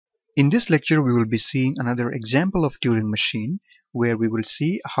In this lecture, we will be seeing another example of Turing machine where we will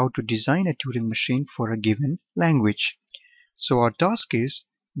see how to design a Turing machine for a given language. So our task is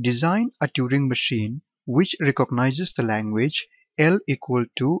design a Turing machine which recognizes the language L equal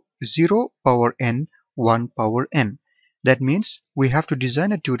to 0 power n 1 power n. That means we have to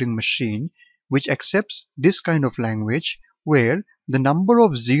design a Turing machine which accepts this kind of language where the number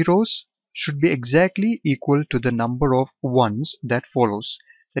of zeros should be exactly equal to the number of ones that follows.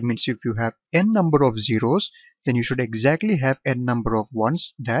 That means if you have n number of zeros, then you should exactly have n number of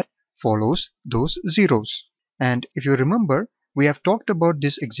ones that follows those zeros. And if you remember, we have talked about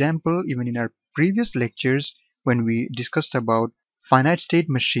this example even in our previous lectures when we discussed about finite state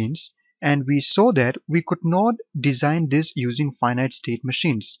machines, and we saw that we could not design this using finite state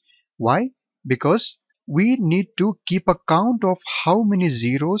machines. Why? Because we need to keep a count of how many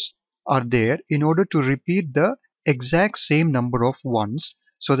zeros are there in order to repeat the exact same number of ones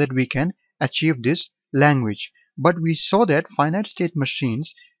so that we can achieve this language. But we saw that finite state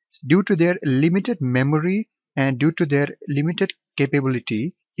machines, due to their limited memory and due to their limited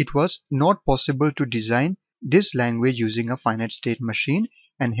capability, it was not possible to design this language using a finite state machine,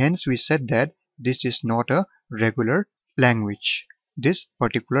 and hence we said that this is not a regular language. This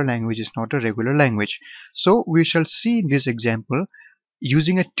particular language is not a regular language. So we shall see in this example,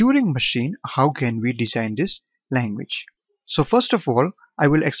 using a Turing machine, how can we design this language. So first of all, I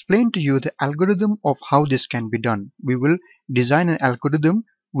will explain to you the algorithm of how this can be done. We will design an algorithm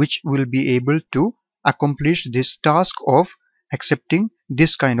which will be able to accomplish this task of accepting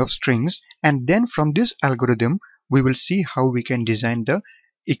this kind of strings, and then from this algorithm we will see how we can design the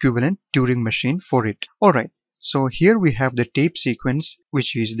equivalent Turing machine for it. Alright, so here we have the tape sequence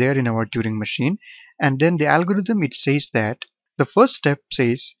which is there in our Turing machine, and then the algorithm, it says that the first step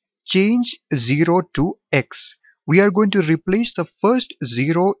says change 0 to x. We are going to replace the first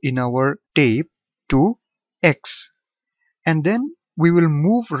 0 in our tape to x, and then we will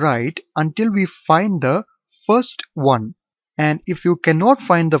move right until we find the first one, and if you cannot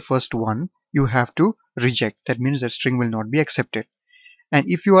find the first one, you have to reject. That means the string will not be accepted. And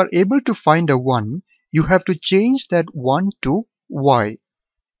if you are able to find a 1, you have to change that 1 to y,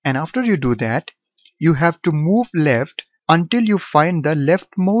 and after you do that, you have to move left until you find the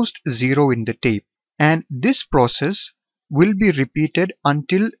leftmost 0 in the tape. And this process will be repeated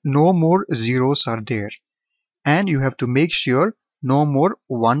until no more zeros are there, and you have to make sure no more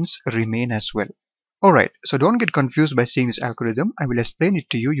ones remain as well. Alright, so don't get confused by seeing this algorithm. I will explain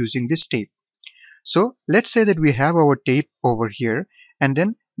it to you using this tape. So let's say that we have our tape over here, and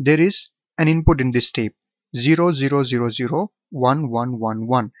then there is an input in this tape 0 0 0 0 1 1 1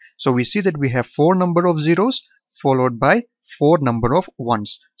 1. So we see that we have 4 number of zeros followed by 4 number of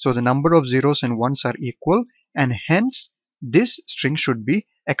ones. So the number of zeros and ones are equal, and hence this string should be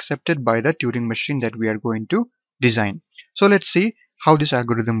accepted by the Turing machine that we are going to design. So let's see how this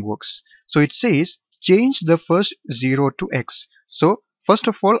algorithm works. So it says change the first 0 to x. So first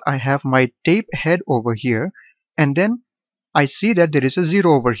of all, I have my tape head over here, and then I see that there is a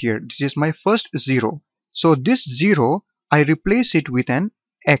 0 over here. This is my first 0. So this 0, I replace it with an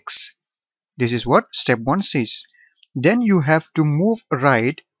x. This is what step 1 says. Then you have to move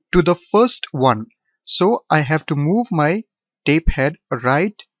right to the first one. So I have to move my tape head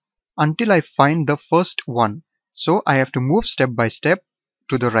right until I find the first one. So I have to move step by step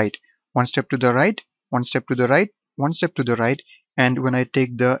to the right. One step to the right, one step to the right, one step to the right, and when I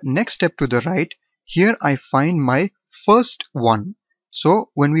take the next step to the right, here I find my first one. So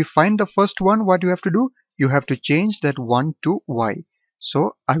when we find the first one, what you have to do? You have to change that 1 to y.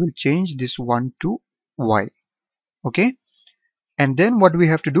 So I will change this 1 to y. Okay, and then what we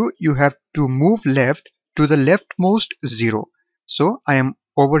have to do, you have to move left to the leftmost 0. So I am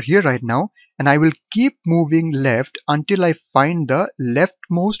over here right now, and I will keep moving left until I find the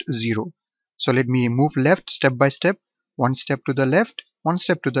leftmost 0. So let me move left step by step, one step to the left, one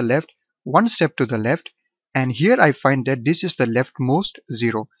step to the left, one step to the left, and here I find that this is the leftmost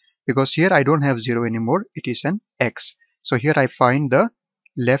 0, because here I don't have 0 anymore, it is an x. So here I find the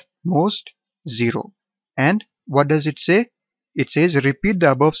leftmost 0, and what does it say? It says repeat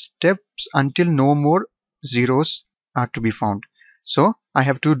the above steps until no more zeros are to be found. So I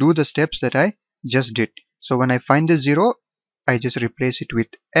have to do the steps that I just did. So when I find the 0, I just replace it with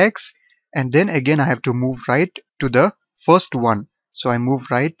x, and then again I have to move right to the first one. So I move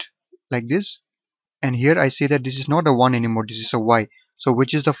right like this, and here I see that this is not a 1 anymore, this is a y. So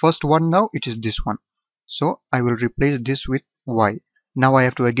which is the first one now? It is this one. So I will replace this with y. Now I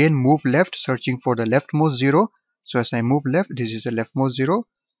have to again move left, searching for the leftmost 0. So as I move left, this is the leftmost 0.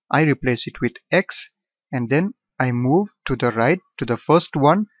 I replace it with x, and then I move to the right to the first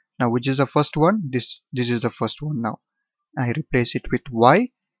one. Now which is the first one? This is the first one. Now I replace it with Y,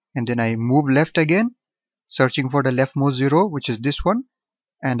 and then I move left again, searching for the leftmost 0, which is this one,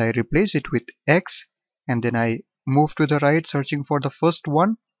 and I replace it with X, and then I move to the right, searching for the first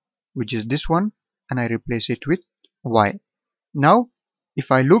one, which is this one, and I replace it with Y. Now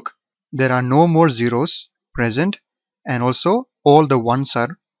if I look, there are no more zeros present, and also all the ones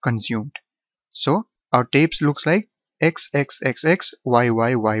are consumed. So our tapes looks like X, X, X, X, Y,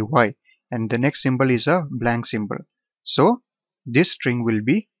 Y, Y, Y, and the next symbol is a blank symbol. So this string will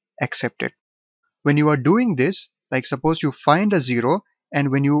be accepted. When you are doing this, like suppose you find a 0, and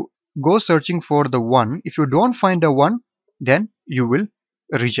when you go searching for the 1, if you don't find a 1, then you will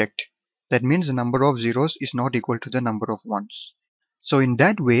reject. That means the number of zeros is not equal to the number of ones. So in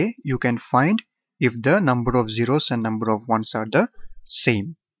that way you can find if the number of zeros and number of ones are the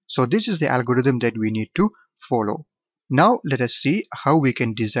same. So this is the algorithm that we need to follow. Now let us see how we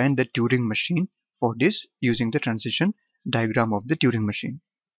can design the Turing machine for this using the transition diagram of the Turing machine.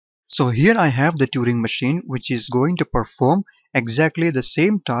 So here I have the Turing machine, which is going to perform exactly the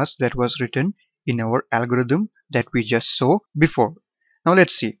same task that was written in our algorithm that we just saw before. Now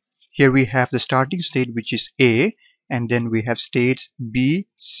let's see. Here we have the starting state, which is A, and then we have states B,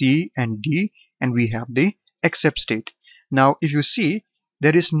 C, and D, and we have the accept state. Now if you see,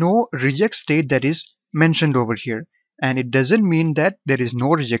 there is no reject state that is mentioned over here, and it doesn't mean that there is no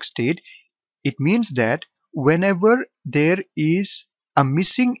reject state. It means that whenever there is a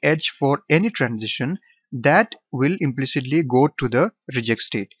missing edge for any transition, that will implicitly go to the reject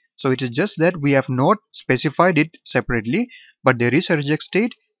state. So it is just that we have not specified it separately, but there is a reject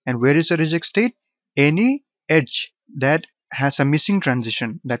state. And where is a reject state? Any edge that has a missing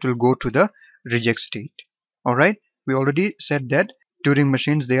transition, that will go to the reject state. Alright, we already said that Turing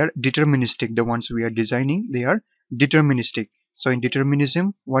machines, they are deterministic. The ones we are designing, they are deterministic. So in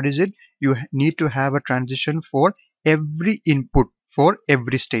determinism, what is it? You need to have a transition for every input for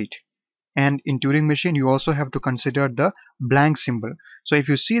every state. And in Turing machine, you also have to consider the blank symbol. So if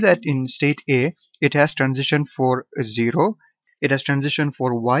you see that in state A, it has transition for 0, it has transition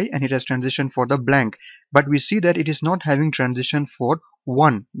for Y, and it has transition for the blank. But we see that it is not having transition for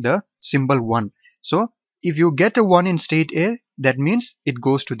 1, the symbol 1. So if you get a 1 in state A, that means it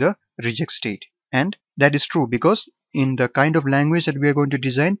goes to the reject state. And that is true because in the kind of language that we are going to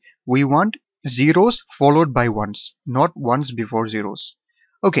design, we want zeros followed by ones, not ones before zeros.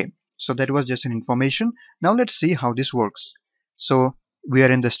 Okay, so that was just an information. Now let's see how this works. So we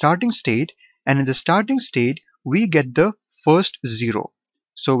are in the starting state, and in the starting state we get the first 0.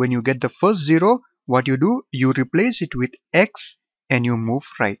 So when you get the first 0, what you do, you replace it with X and you move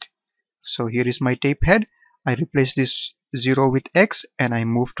right. So here is my tape head. I replace this 0 with X and I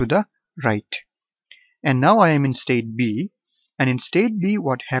move to the right. And now I am in state B, and in state B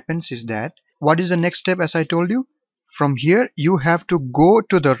what happens is that, what is the next step? As I told you, from here you have to go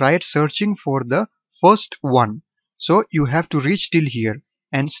to the right searching for the first one. So you have to reach till here,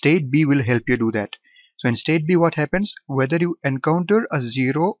 and state B will help you do that. So in state B what happens, whether you encounter a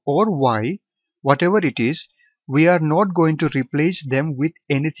 0 or Y, whatever it is, we are not going to replace them with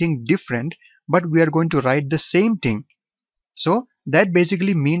anything different, but we are going to write the same thing. So that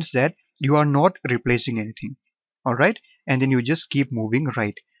basically means that you are not replacing anything. Alright, and then you just keep moving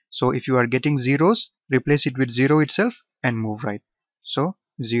right. So if you are getting zeros, replace it with 0 itself and move right. So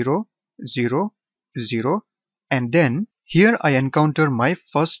 0, 0, 0, and then here I encounter my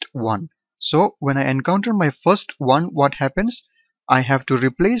first one. So when I encounter my first one, what happens? I have to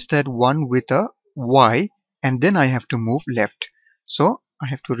replace that one with a Y, and then I have to move left. So I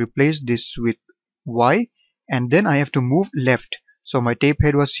have to replace this with Y, and then I have to move left. So my tape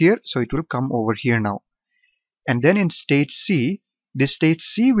head was here, so it will come over here now. And then in state C, this state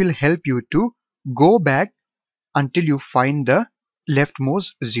C will help you to go back until you find the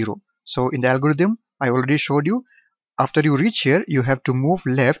leftmost 0. So in the algorithm, I already showed you, after you reach here, you have to move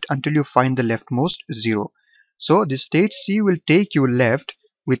left until you find the leftmost 0. So this state C will take you left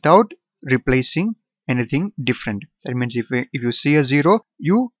without replacing anything different. That means if you see a 0,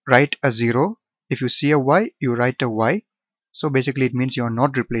 you write a 0. If you see a Y, you write a Y. So basically it means you are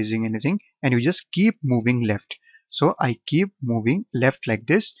not replacing anything, and you just keep moving left. So I keep moving left like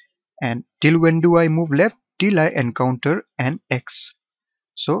this, and till when do I move left? Till I encounter an X.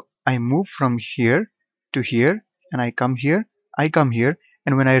 So I move from here to here, and I come here,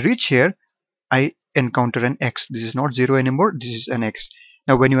 and when I reach here, I encounter an X. This is not 0 anymore, this is an X.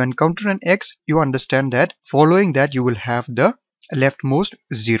 Now when you encounter an X, you understand that following that you will have the leftmost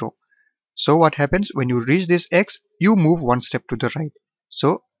 0. So what happens when you reach this X, you move one step to the right.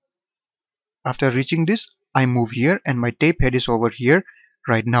 So after reaching this, I move here, and my tape head is over here.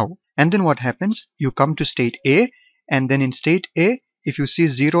 right now. And then what happens? You come to state A, and then in state A, if you see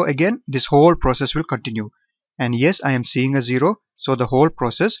 0 again, this whole process will continue. And yes, I am seeing a 0, so the whole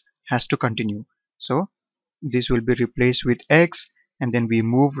process has to continue. So this will be replaced with X, and then we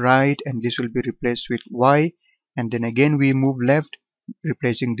move right, and this will be replaced with Y, and then again we move left,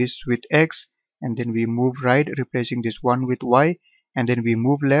 replacing this with X, and then we move right, replacing this one with Y, and then we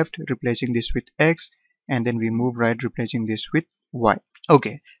move left, replacing this with X, and then we move right, replacing this with Y.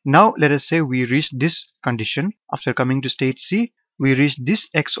 Okay, now let us say we reach this condition. After coming to state C, we reach this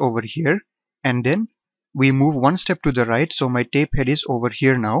X over here, and then we move one step to the right, so my tape head is over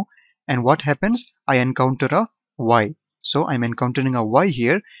here now. And what happens? I encounter a Y. So I'm encountering a Y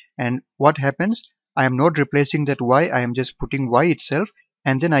here, and what happens? I am not replacing that Y, I am just putting Y itself,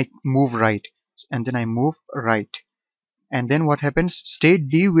 and then I move right, and then I move right. And then what happens? State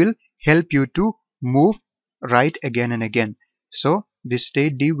D will help you to move right again and again. So this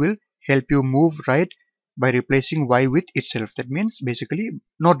state D will help you move right by replacing Y with itself. That means basically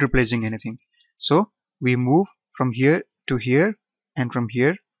not replacing anything. So we move from here to here, and from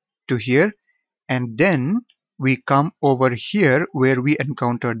here to here, and then we come over here where we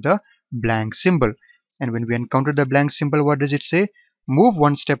encountered the blank symbol. And when we encounter the blank symbol, what does it say? Move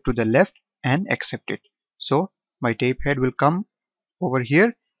one step to the left and accept it. So my tape head will come over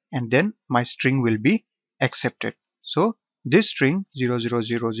here, and then my string will be accepted. So this string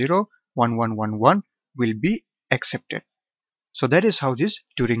 00001111 will be accepted. So that is how this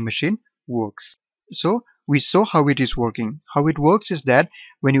Turing machine works. So we saw how it is working. How it works is that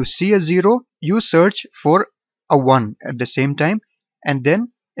when you see a 0, you search for a 1 at the same time, and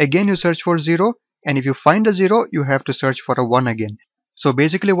then again you search for 0, and if you find a 0, you have to search for a 1 again. So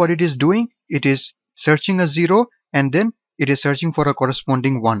basically what it is doing, it is searching a 0, and then it is searching for a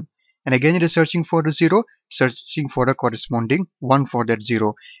corresponding 1. And again it is searching for a 0, searching for a corresponding 1 for that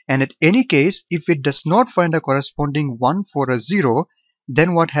 0. And at any case, if it does not find a corresponding 1 for a 0,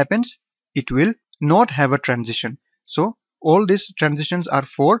 then what happens? It will not have a transition. So all these transitions are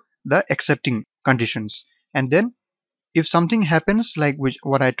for the accepting conditions. And then if something happens like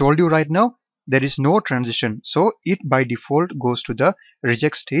what I told you right now, there is no transition. So it by default goes to the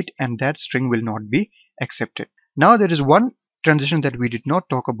reject state, and that string will not be accepted. Now there is one transition that we did not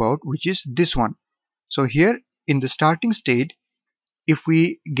talk about, which is this one. So here in the starting state, if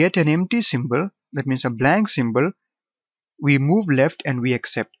we get an empty symbol, that means a blank symbol, we move left and we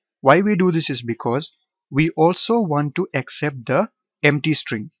accept. Why we do this is because we also want to accept the empty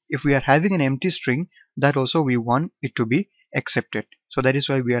string. If we are having an empty string, that also we want it to be accepted. So that is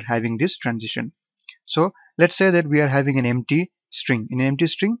why we are having this transition. So let's say that we are having an empty string. In an empty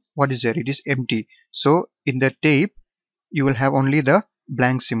string, what is there? It is empty. So in the tape, you will have only the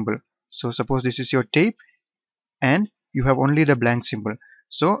blank symbol. So suppose this is your tape and you have only the blank symbol.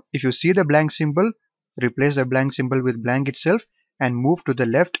 So if you see the blank symbol, replace the blank symbol with blank itself and move to the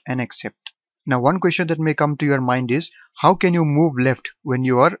left and accept. Now one question that may come to your mind is, how can you move left when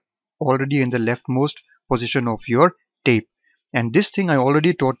you are already in the leftmost position of your tape? And this thing I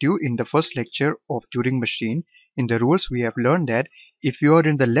already taught you in the first lecture of Turing machine. In the rules we have learned that if you are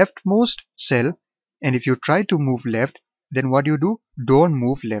in the leftmost cell and if you try to move left, then what you do? Don't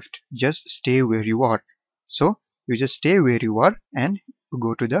move left, just stay where you are. So you just stay where you are and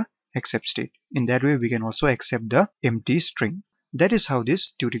go to the accept state. In that way we can also accept the empty string. That is how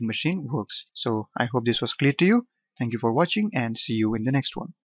this Turing machine works. So I hope this was clear to you. Thank you for watching and see you in the next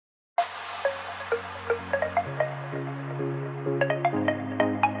one.